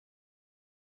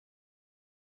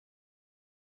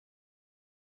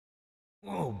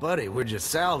Whoa, buddy, we're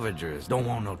just salvagers. Don't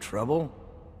want no trouble.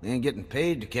 We ain't getting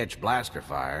paid to catch blaster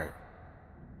fire.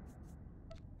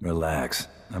 Relax.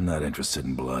 I'm not interested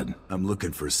in blood. I'm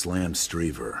looking for Slam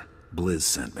Streaver. Blizz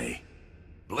sent me.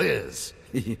 Blizz?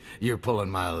 You're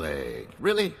pulling my leg.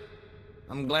 Really?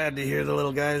 I'm glad to hear the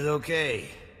little guy's okay.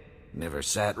 Never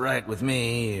sat right with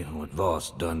me, what Voss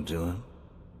done to him.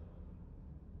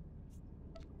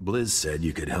 Blizz said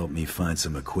you could help me find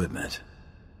some equipment.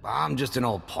 I'm just an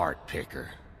old part picker.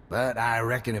 But I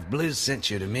reckon if Blizz sent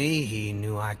you to me, he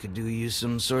knew I could do you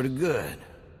some sort of good.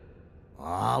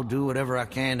 I'll do whatever I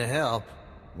can to help.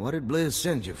 What did Blizz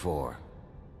send you for?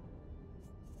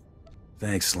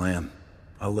 Thanks, Slam.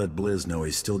 I'll let Blizz know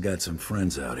he's still got some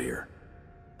friends out here.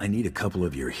 I need a couple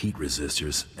of your heat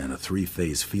resistors and a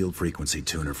 3-phase field frequency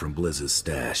tuner from Blizz's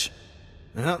stash.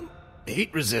 Well,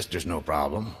 heat resistor's no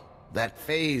problem. That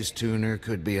phase tuner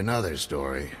could be another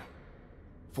story.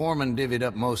 Foreman divvied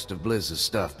up most of Blizz's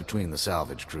stuff between the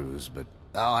salvage crews, but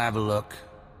I'll have a look.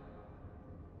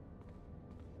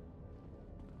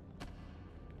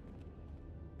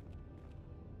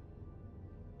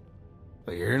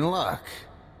 But you're in luck.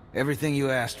 Everything you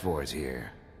asked for is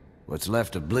here. What's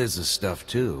left of Blizz's stuff,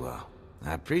 too.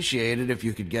 I appreciate it if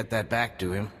you could get that back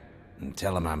to him. And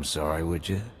tell him I'm sorry, would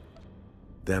you?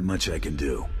 That much I can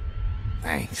do.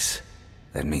 Thanks.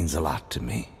 That means a lot to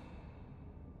me.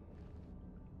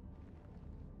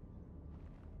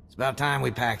 It's about time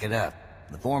we pack it up.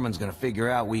 The foreman's gonna figure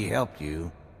out we helped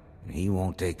you, and he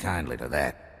won't take kindly to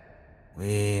that. We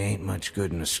ain't much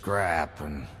good in a scrap,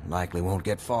 and likely won't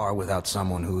get far without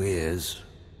someone who is.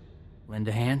 Lend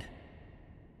a hand?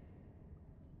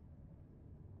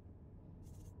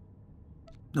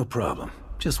 No problem.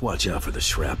 Just watch out for the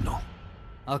shrapnel.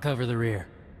 I'll cover the rear.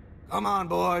 Come on,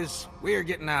 boys. We're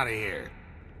getting out of here.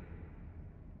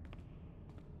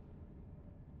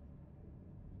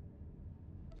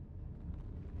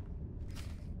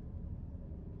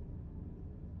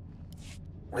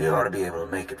 We ought to be able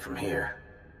to make it from here.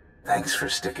 Thanks for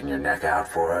sticking your neck out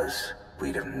for us.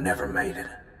 We'd have never made it.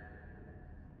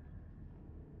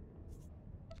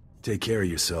 Take care of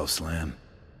yourself, Slam.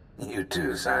 You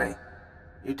too, Sonny.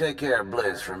 You take care of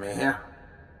Blizz for me, yeah?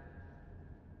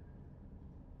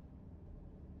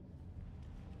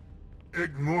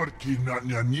 Egnorki na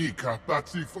nyanika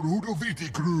patsi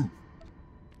frudoviti crew.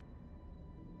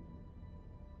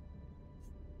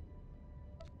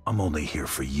 I'm only here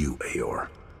for you, Aor.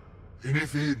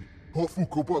 Inifin,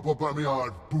 hofuko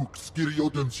papapamear, buk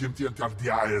skiriotum simtian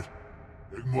tardiaer.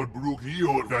 Egmor bruk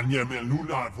hior ganyemel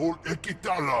nuna vol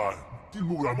ekitala,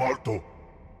 tilmura marto.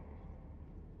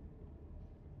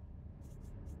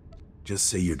 Just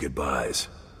say your goodbyes.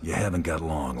 You haven't got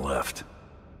long left.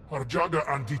 Harjaga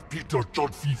antit Peter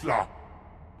chod fifla.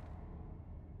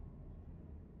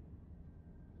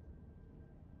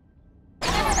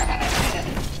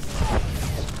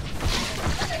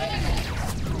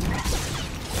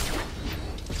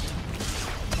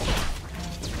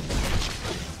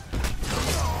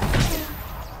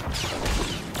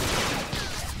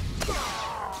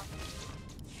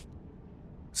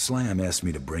 Slam asked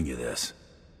me to bring you this.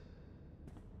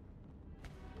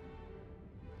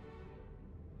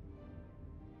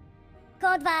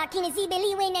 Kodva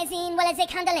kinizibeliwe nezin walezek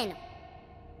handaleno.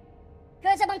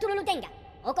 Cosa bantululu tenga.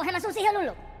 Oko hemasusi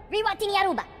helulu. Riwatini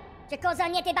aruba. Ce cosa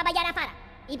niente baba yara fara.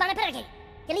 Ibana perge.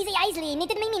 Kelizi aisli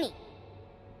nitin mimini.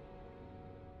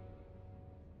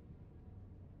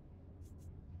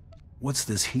 What's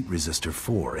this heat resistor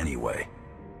for, anyway?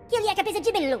 Kilia kapisa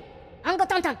jibinlu. Ango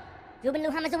tonton.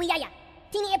 Jubinlu hamazuiyaya.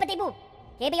 Tini epatebu.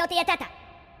 Kebeote yatata.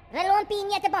 Relon pi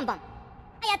niete bombom.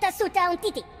 Ayata suta un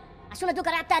titi. Asuna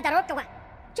duka rapta darokawa.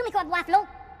 Chumiko waflo.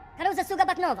 Karuza suga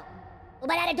baknovo.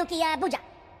 Ubarare dukia buja.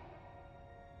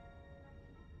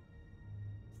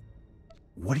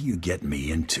 What are you getting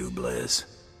me into, Blizz?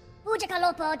 Buja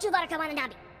kalopo juvar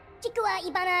kawanadabi. Chikua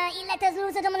ibana ileta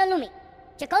zluza domonolumi.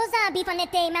 Chakoza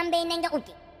bifanete mambe nenga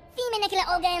unti. Fime nekile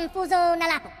ogen fuzo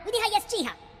nalapo. Widiha yes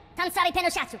chiha. Tansari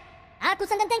penoshatsu. Aku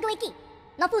sandantenko iki.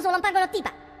 No fuzo lompago no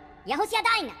tipa. Yahusia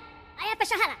daina. Ayafa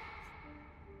shahara.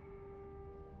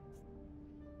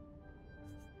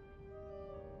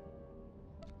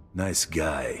 Nice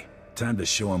guy. Time to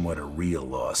show him what a real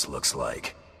loss looks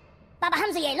like. Baba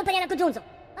Hamzuye, lupariana kujunzo.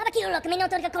 Baba Kirulok,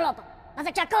 minotor kolopo.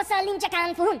 Baza chakosa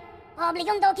linchakan fuhun.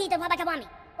 Obligondo kita wabakawami.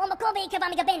 Omokobe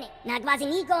kawami gabene. Nagwazi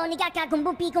niko nigaka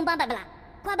kumbupi kumbababla.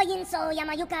 Kwaba yinso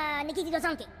yamayuka nikiti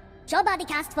dozonki. Choba di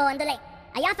cast fo andale.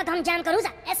 Ayafa kam jam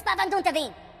karuza. Espa vandunta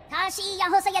vin. Kashi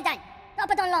yahosa yadan.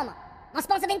 Topaton lomo.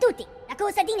 Mosponsa ventuti.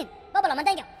 Akusa dinin. Bobolo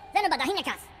mandenga. Zenobada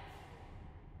hinakas.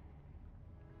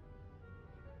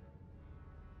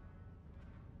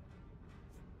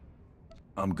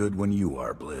 I'm good when you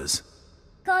are, Blizz.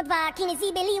 Kodva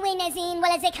kinesibe liwe nezin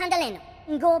wala zek handaleno.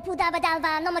 Ngo pudava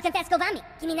dalva no ma confesco vami.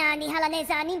 Kimina ni hala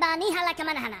neza nimba ni hala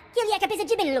kamanahana. Kilia kapisa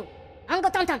jibinlu. Ango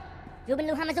tonton.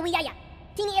 Jubinlu hamazu yaya.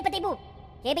 Tini epatebu.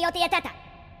 Kebe yote yatata.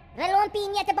 Relon pi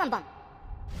nyete bombom.